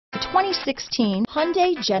2016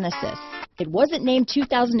 Hyundai Genesis. It wasn't named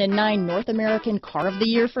 2009 North American Car of the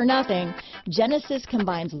Year for nothing. Genesis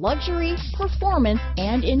combines luxury, performance,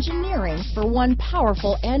 and engineering for one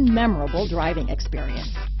powerful and memorable driving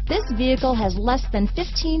experience. This vehicle has less than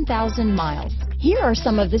 15,000 miles. Here are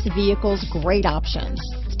some of this vehicle's great options: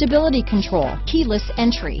 stability control, keyless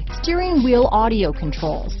entry, steering wheel audio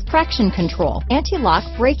controls, traction control, anti-lock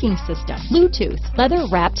braking system, Bluetooth,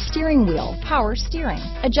 leather-wrapped steering wheel, power steering,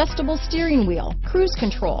 adjustable steering wheel, cruise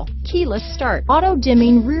control, keyless start,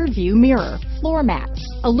 auto-dimming rear view mirror, floor mats,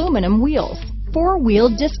 aluminum wheels, four-wheel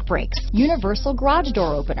disc brakes, universal garage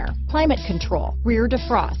door opener, climate control, rear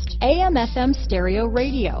defrost, AM/FM stereo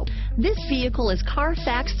radio. This vehicle is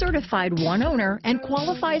CARFAX certified one owner and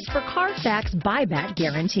qualifies for CARFAX buyback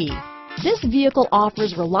guarantee. This vehicle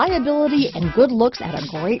offers reliability and good looks at a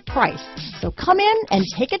great price. So come in and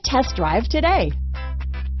take a test drive today.